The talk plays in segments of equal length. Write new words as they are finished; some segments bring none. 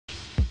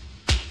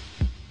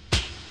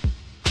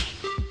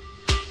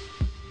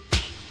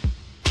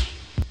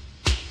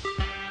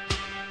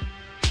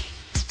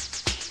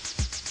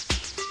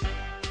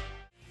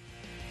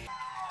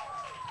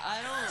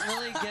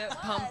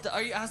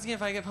Are you asking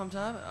if I get pumped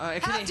up? How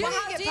do you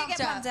get pumped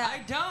up?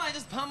 I don't. I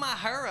just pump my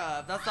hair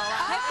up. That's all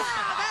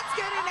I That's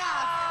good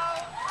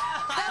enough.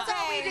 That's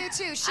all we do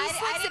too. She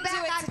slicks it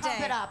back, I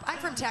pump it up. I'm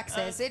from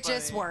Texas. It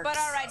just works. But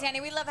all right, Danny,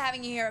 we love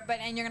having you here,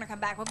 and you're going to come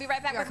back. We'll be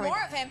right back with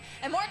more of him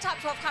and more Top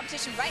 12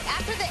 competition right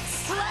after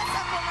this.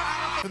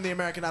 From the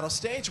American Idol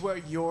stage, where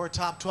your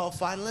Top 12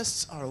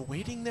 finalists are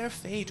awaiting their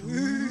fate.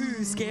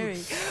 Ooh, scary.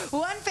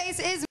 One face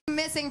is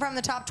missing from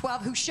the Top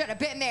 12 who should have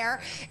been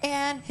there,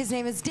 and his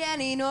name is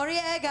Danny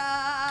Noriega.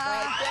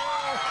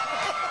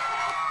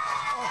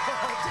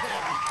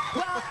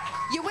 Well,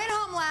 you went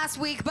home last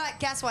week, but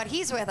guess what?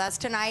 He's with us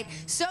tonight.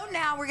 So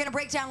now we're going to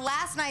break down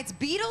last night's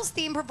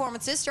Beatles-themed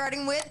performances,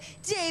 starting with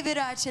David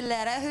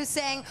Archuleta, who's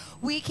saying,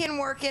 we can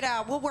work it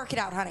out. We'll work it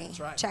out, honey. That's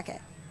right. Check it.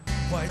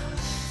 What?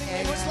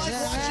 It was like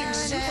watching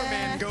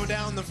Superman go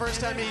down the first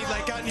time he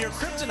got near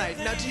kryptonite.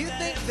 Now, do you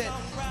think that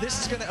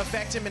this is going to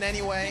affect him in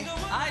any way?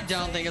 I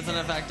don't think it's going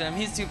to affect him.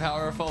 He's too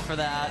powerful for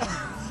that.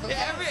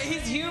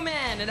 He's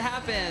human. It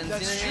happens.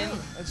 That's true.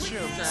 That's true.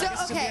 So,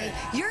 okay,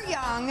 you're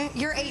young.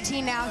 You're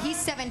 18 now. He's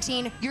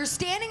 17. You're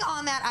standing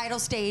on that Idol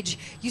stage.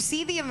 You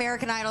see the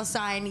American Idol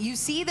sign. You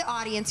see the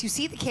audience. You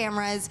see the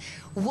cameras.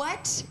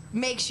 What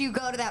makes you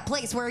go to that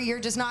place where you're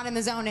just not in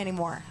the zone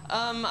anymore?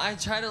 I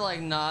try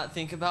to not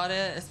think about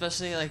it,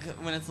 especially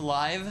when it's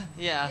live.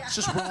 Yeah. It's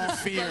just raw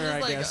fear,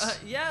 so I guess.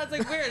 Yeah,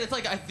 it's weird. It's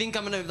I think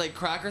I'm gonna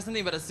crack or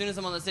something, but as soon as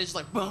I'm on the stage, it's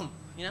boom.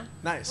 You know?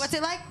 Nice. What's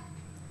it like?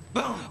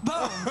 Boom.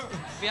 Boom.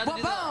 Well,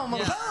 boom.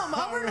 Yeah. Boom.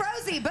 Over and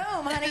Rosie. Boom,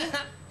 honey.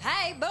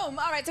 Hey, boom.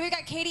 All right, so we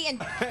got Katie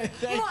and...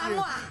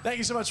 Thank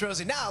you so much,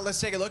 Rosie. Now, let's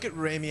take a look at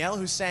Ramiel,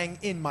 who sang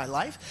In My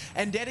Life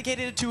and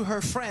dedicated it to her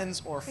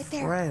friends or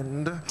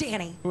friend,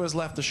 Danny, who has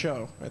left the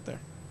show right there.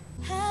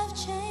 Have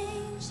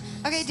changed.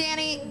 Okay,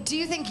 Danny, do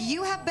you think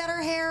you have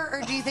better hair,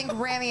 or do you think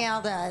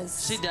Ramiel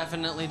does? She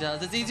definitely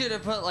does. It's easier to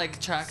put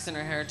tracks in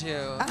her hair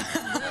too.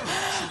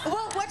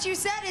 Well, what you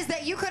said is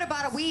that you could have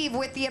bought a weave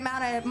with the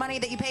amount of money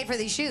that you paid for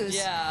these shoes.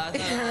 Yeah.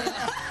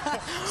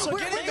 We're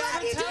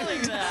glad you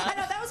did. I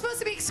know that was supposed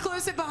to be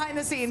exclusive behind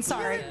the scenes.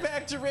 Sorry. Getting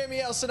back to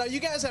Ramiel. So now you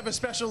guys have a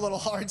special little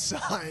heart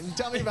sign.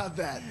 Tell me about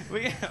that.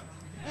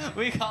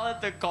 We call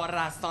it the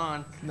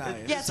corazón. Nice.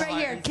 Yes, right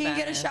here. Can you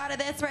get a shot of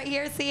this right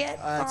here? See it?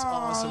 That's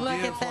awesome. Look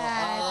Beautiful. at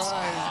that.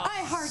 Right.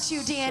 I heart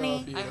you,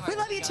 Danny. So we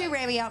love you too,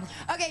 Ramiel.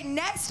 Okay,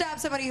 next up,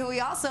 somebody who we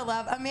also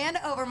love, Amanda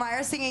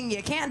Overmeyer singing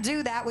You Can't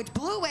Do That, which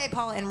blew away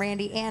Paula and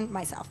Randy and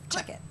myself.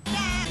 Check it.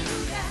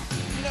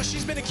 You know,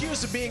 she's been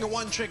accused of being a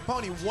one-trick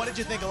pony. What did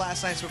you think of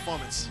last night's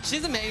performance?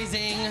 She's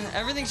amazing.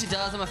 Everything she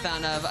does, I'm a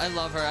fan of. I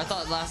love her. I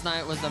thought last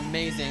night was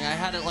amazing. I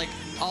had it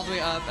all the way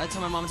up. I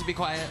told my mom to be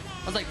quiet.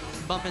 I was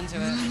bump into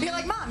it. You're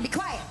like, Mom, be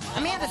quiet.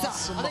 Amanda's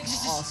awesome. on.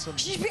 Awesome.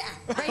 She's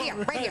right here,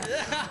 right here.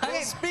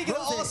 Okay, speaking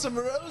of awesome,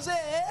 Rosie,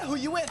 who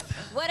you with?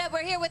 What up?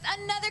 We're here with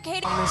another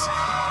Katie. We'll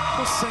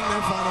sing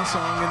their final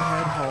song and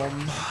head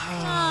home.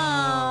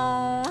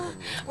 Oh.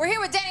 We're here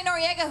with Danny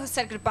Noriega, who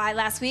said goodbye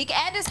last week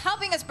and is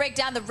helping us break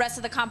down the rest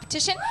of the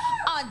competition.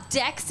 On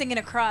deck, singing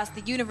across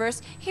the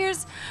universe,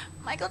 here's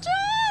Michael Jones.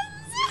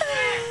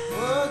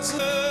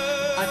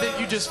 I think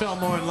you just fell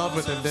more in love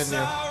with him, didn't you?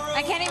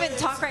 I can't even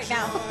talk right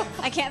now.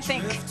 I can't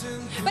think.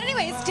 But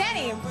anyways,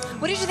 Danny,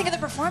 what did you think of the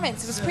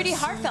performance? It was pretty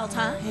heartfelt,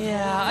 huh?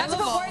 Yeah. Not to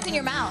put words in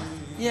your mouth.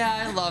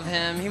 Yeah, I love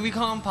him. We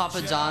call him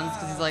Papa John's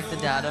because he's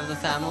the dad of the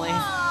family.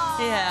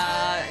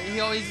 Yeah, he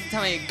always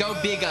tell me, go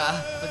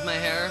bigger with my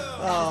hair.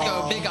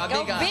 Go bigger,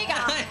 Go bigger.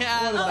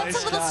 Yeah. Well,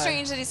 that's a little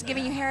strange that he's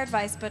giving you hair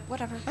advice, but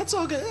whatever. That's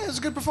all good. It was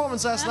a good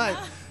performance last night.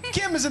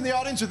 Kim is in the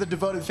audience with a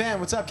devoted fan.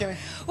 What's up, Kimmy?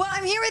 Well,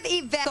 I'm here with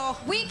Yvette. So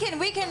we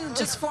can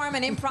just form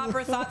an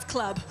improper thoughts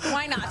club.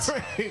 Why not?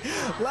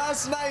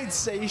 Last night,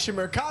 Aisha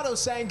Mercado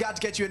sang Got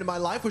to Get You Into My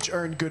Life, which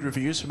earned good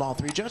reviews from all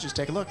three judges.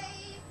 Take a look.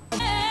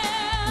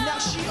 Now,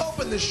 she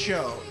opened the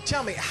show.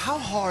 Tell me, how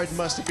hard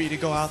must it be to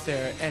go out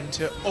there and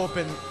to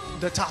open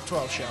the Top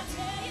 12 show?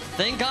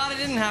 Thank God I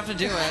didn't have to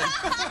do it.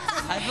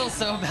 I feel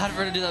so bad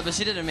for her to do that, but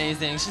she did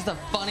amazing. She's the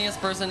funniest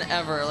person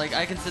ever.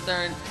 I can sit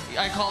there and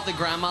I call it the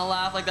grandma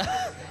laugh, like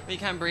that. You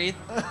can't breathe.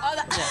 Oh,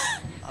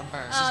 Yeah, of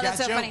her. Oh, that's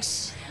so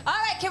jokes. funny. All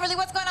right, Kimberly,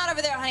 what's going on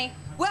over there, honey?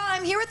 Well,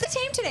 I'm here with the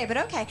team today, but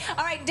okay.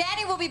 All right,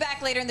 Danny will be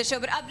back later in the show,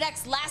 but up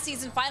next, last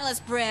season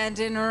finalist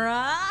Brandon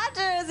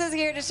Rogers is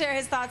here to share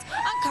his thoughts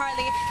on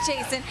Carly,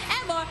 Jason,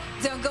 and more.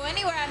 Don't go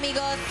anywhere,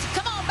 amigos.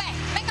 Come on back.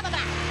 Make them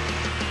back.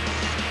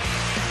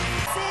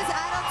 This is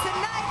Idol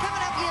Tonight coming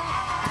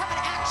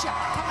at you,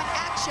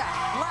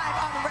 live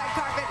on the red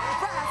carpet,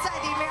 right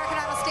outside the American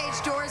Idol stage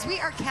doors. We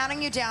are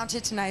counting you down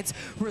to tonight's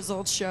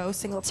results show,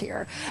 single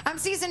tier. I'm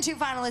season 2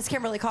 finalist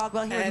Kimberly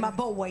Caldwell here with my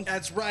boy.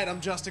 That's right.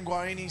 I'm Justin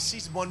Guarini,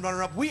 season 1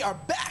 runner-up. We are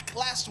back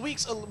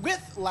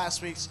with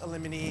last week's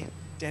eliminee,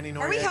 Danny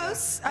Noriega. Are we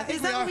hosts?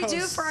 Is that what we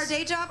do for our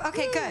day job?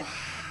 Okay, good.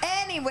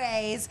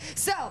 Anyways,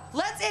 so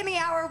let's end the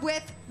hour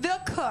with the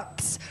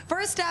cooks.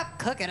 First up,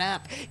 Cook It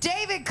Up.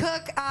 David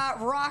Cook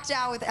rocked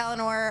out with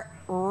Eleanor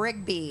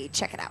Rigby.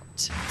 Check it out.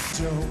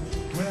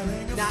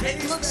 Now,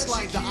 it looks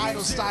like the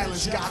Idol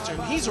stylist got you.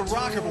 He's a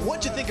rocker, but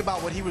what'd you think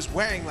about what he was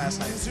wearing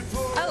last night?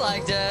 I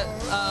liked it.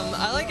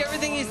 I like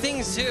everything he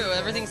sings too.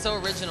 Everything's so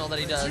original that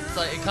he does. It's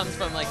like it comes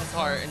from like his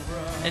heart,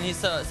 and he's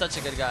such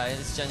a good guy.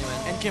 It's genuine.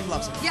 And Kim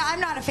loves him. Yeah, I'm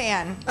not a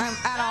fan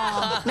at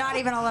all. Not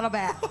even a little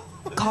bit.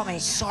 Call me.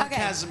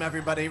 Sarcasm,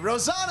 everybody.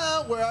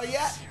 Rosanna, where are you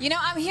at? You know,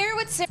 I'm here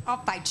with Sarah.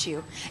 I'll fight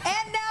you.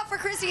 And now for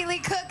Christy Lee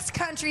Cook's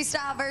country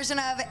style version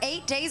of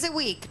 8 Days a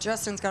Week.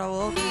 Justin's got a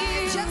little.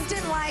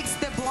 Justin likes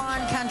the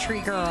blonde country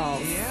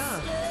girls.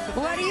 Yeah.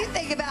 What do you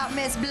think about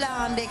Miss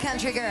Blondie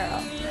Country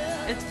Girl?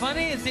 It's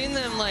funny seeing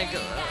them like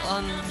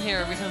on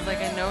here because like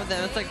I know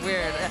them. It's like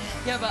weird.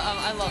 Yeah, but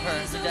I love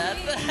her to death.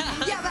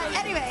 Yeah, but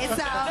anyway, so.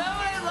 No,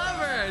 I love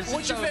her. She's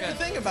What's your so favorite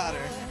good. thing about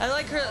her? I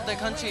like her, the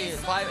country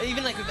vibe.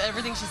 Even like with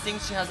everything she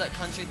sings, she has that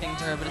country thing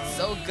to her, but it's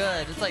so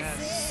good. It's like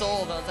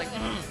soul, though. It's like,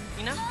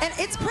 you know? And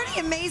it's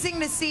pretty amazing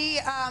to see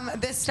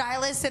the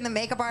stylists and the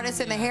makeup artists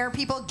and the hair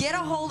people get a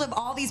hold of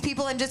all these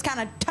people and just kind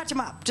of touch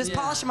them up, just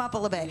polish them up a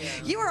little bit.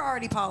 You were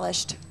already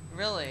polished.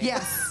 Really?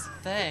 Yes.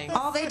 Thanks.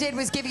 All they did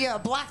was give you a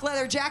black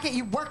leather jacket.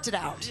 You worked it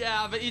out.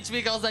 Yeah, but each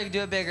week I was like, do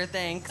it bigger,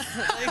 thanks.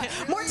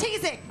 Like, More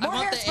teasing, more I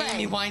want the hairspray.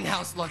 Amy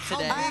Winehouse look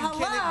today. How big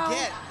can hello? it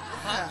get?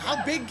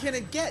 How big can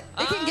it get?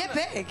 It can get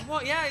big.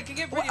 Well, yeah, it can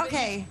get pretty Well,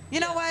 okay, you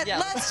know what? Yeah.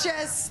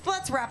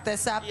 Let's wrap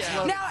this up.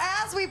 Yeah. Now,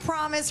 as we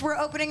promised, we're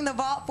opening the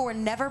vault for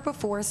never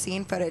before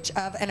seen footage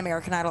of an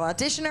American Idol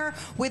auditioner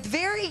with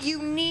very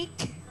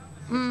unique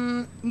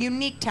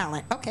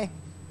talent. Okay.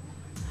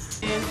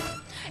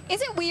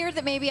 Is it weird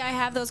that maybe I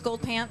have those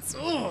gold pants?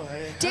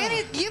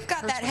 Danny, you've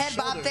got that head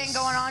bob shoulders. thing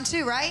going on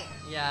too, right?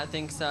 Yeah, I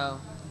think so.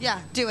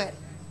 Yeah, do it.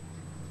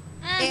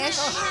 Ish.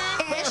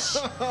 Ish.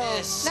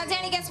 Now,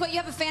 Danny, guess what? You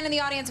have a fan in the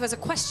audience who has a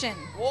question.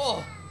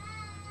 Whoa.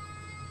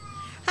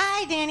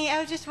 Hi, Danny. I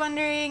was just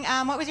wondering,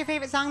 what was your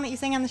favorite song that you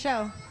sang on the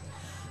show?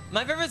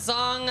 My favorite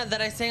song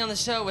that I sang on the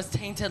show was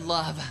Tainted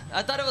Love.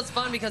 I thought it was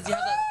fun because you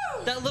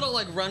have that little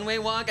like runway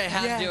walk. I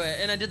had to do it,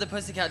 and I did the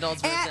Pussycat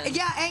Dolls version. And,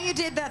 yeah, and you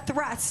did the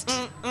thrust.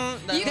 You can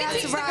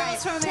That's teach right.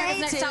 the girls from America's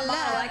Next Top Tainted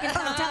Model. I can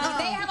love. tell you,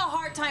 they have a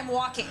hard time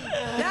walking.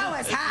 That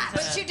was hot.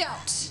 But you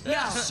don't.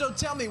 No. So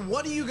tell me,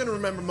 what are you going to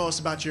remember most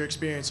about your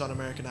experience on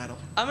American Idol?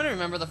 I'm gonna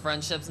remember the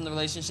friendships and the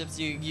relationships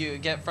you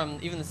get from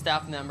even the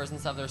staff members and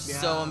stuff. They're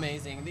so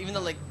amazing. Even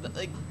the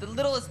the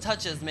littlest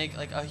touches make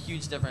like a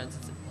huge difference.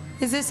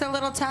 Is this a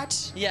little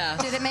touch? Yeah.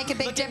 Did it make a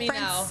big Look at me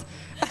difference?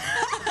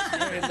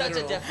 now. Such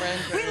a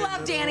difference. We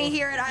love Danny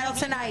here at Idol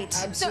tonight.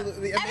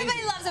 Absolutely Everybody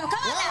amazing. loves him. Come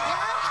on now.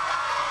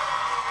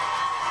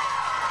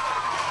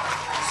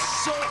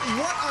 So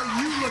what are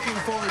you looking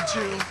forward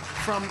to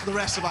from the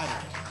rest of Idol?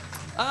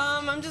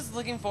 I'm just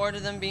looking forward to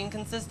them being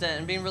consistent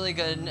and being really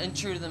good and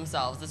true to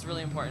themselves. That's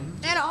really important.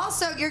 And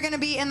also, you're going to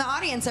be in the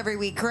audience every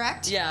week,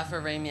 correct? Yeah, for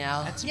Ray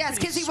Meow. Yes,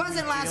 because he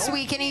wasn't last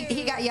week and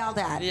he got yelled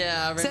at.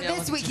 Yeah, Ray So Meow this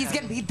wasn't week he's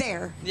going to be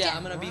there. Yeah,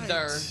 I'm gonna be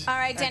there. All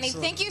right, Danny,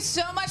 Excellent. thank you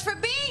so much for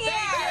being here.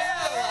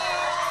 Thank you.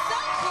 So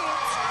cute.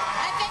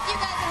 And thank you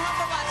guys at home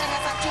for watching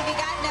us on TV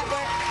Guide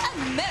Network,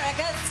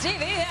 America's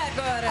TV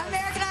headquarters.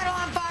 American Idol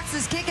on Fox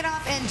is kicking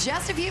off in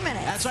just a few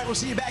minutes. That's right, we'll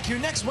see you back here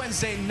next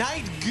Wednesday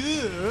night.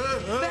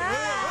 Good.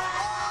 Bye.